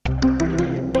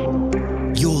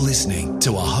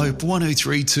to a Hope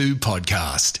 1032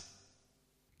 podcast.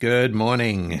 Good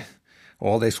morning.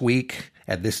 All this week,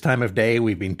 at this time of day,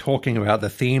 we've been talking about the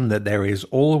theme that there is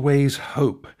always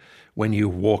hope when you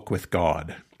walk with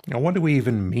God. Now, what do we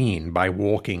even mean by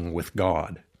walking with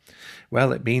God?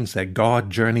 Well, it means that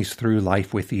God journeys through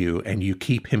life with you and you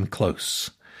keep him close.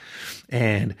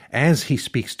 And as he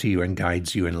speaks to you and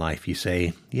guides you in life, you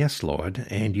say, "Yes, Lord,"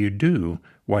 and you do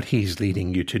what he's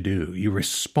leading you to do. You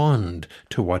respond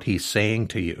to what he's saying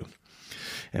to you.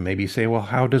 And maybe you say, well,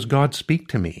 how does God speak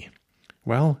to me?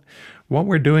 Well, what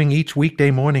we're doing each weekday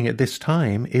morning at this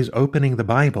time is opening the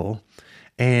Bible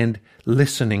and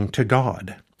listening to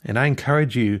God. And I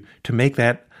encourage you to make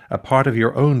that a part of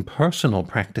your own personal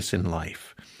practice in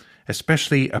life,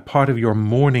 especially a part of your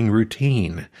morning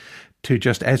routine, to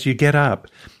just as you get up,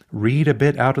 read a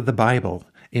bit out of the Bible,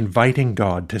 inviting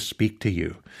God to speak to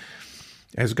you.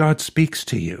 As God speaks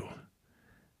to you,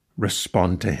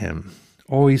 respond to him.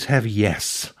 Always have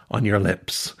yes on your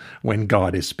lips when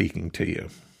God is speaking to you.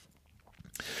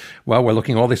 Well, we're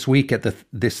looking all this week at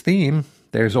this theme,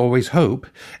 there's always hope.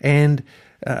 And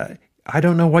I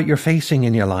don't know what you're facing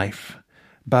in your life,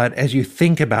 but as you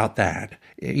think about that,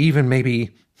 even maybe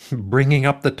bringing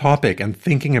up the topic and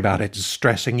thinking about it is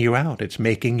stressing you out. It's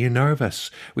making you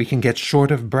nervous. We can get short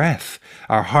of breath.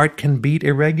 Our heart can beat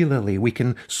irregularly. We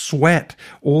can sweat.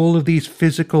 All of these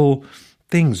physical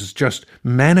things just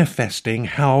manifesting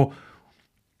how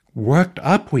worked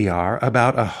up we are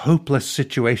about a hopeless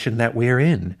situation that we're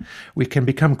in. We can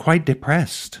become quite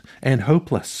depressed and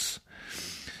hopeless.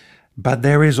 But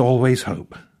there is always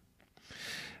hope.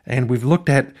 And we've looked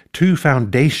at two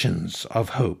foundations of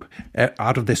hope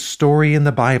out of this story in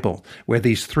the Bible where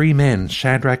these three men,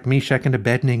 Shadrach, Meshach, and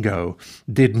Abednego,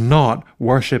 did not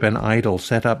worship an idol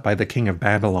set up by the king of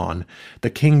Babylon.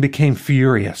 The king became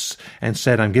furious and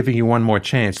said, "I'm giving you one more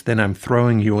chance, then I'm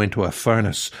throwing you into a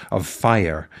furnace of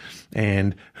fire.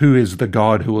 And who is the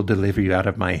God who will deliver you out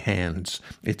of my hands?"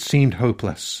 It seemed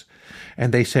hopeless.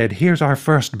 And they said, here's our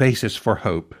first basis for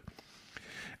hope.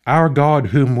 Our God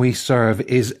whom we serve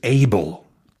is able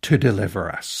to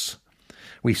deliver us.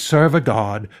 We serve a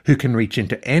God who can reach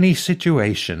into any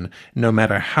situation, no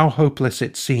matter how hopeless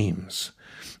it seems,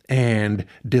 and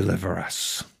deliver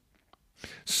us.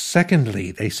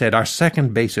 Secondly, they said, our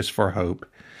second basis for hope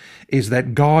is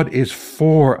that God is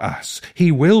for us.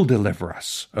 He will deliver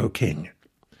us, O King.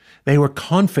 They were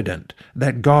confident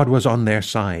that God was on their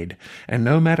side. And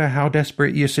no matter how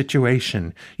desperate your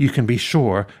situation, you can be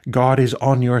sure God is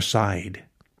on your side.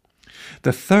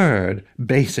 The third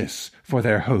basis for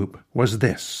their hope was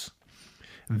this.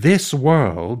 This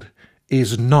world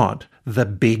is not the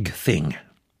big thing.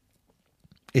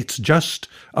 It's just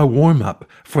a warm-up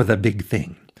for the big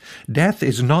thing. Death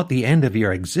is not the end of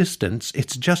your existence.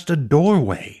 It's just a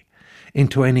doorway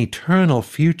into an eternal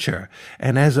future.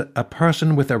 And as a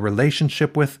person with a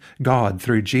relationship with God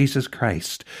through Jesus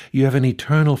Christ, you have an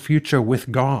eternal future with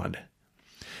God.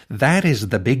 That is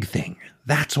the big thing.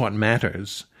 That's what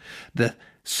matters. The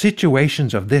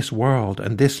situations of this world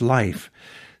and this life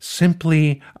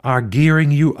simply are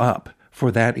gearing you up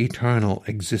for that eternal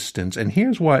existence. And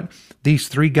here's what these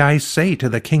three guys say to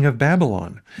the king of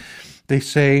Babylon. They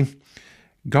say,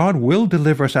 God will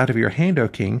deliver us out of your hand, O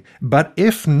king, but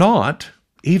if not,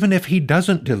 even if he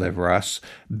doesn't deliver us,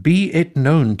 be it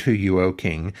known to you, O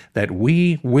king, that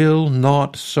we will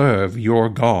not serve your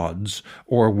gods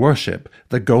or worship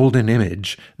the golden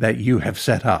image that you have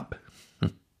set up.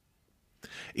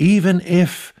 Even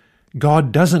if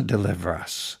God doesn't deliver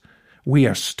us, we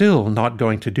are still not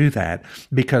going to do that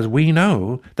because we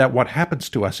know that what happens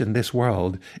to us in this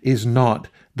world is not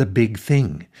the big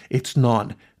thing. It's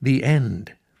not the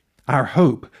end. Our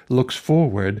hope looks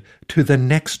forward to the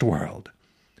next world.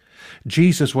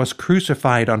 Jesus was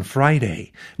crucified on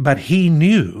Friday, but he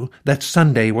knew that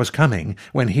Sunday was coming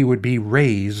when he would be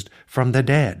raised from the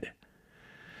dead.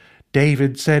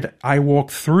 David said, I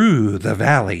walk through the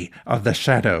valley of the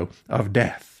shadow of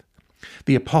death.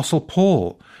 The Apostle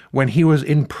Paul, when he was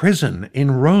in prison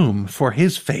in Rome for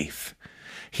his faith,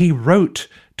 he wrote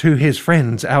to his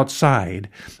friends outside,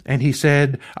 and he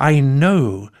said, I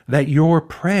know that your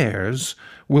prayers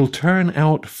will turn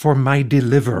out for my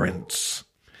deliverance.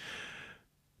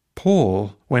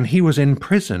 Paul, when he was in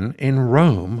prison in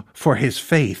Rome for his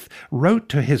faith, wrote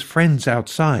to his friends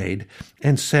outside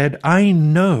and said, I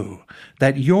know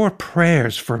that your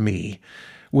prayers for me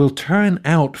will turn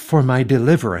out for my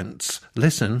deliverance,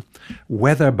 listen,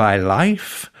 whether by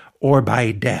life or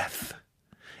by death.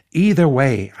 Either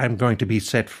way, I'm going to be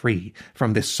set free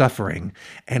from this suffering,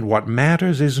 and what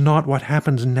matters is not what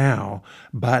happens now,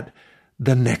 but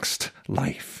the next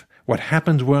life, what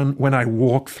happens when I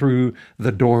walk through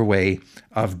the doorway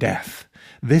of death.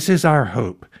 This is our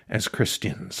hope as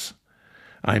Christians.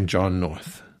 I'm John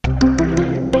North.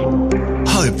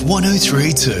 Hope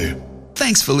 103.2.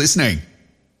 Thanks for listening.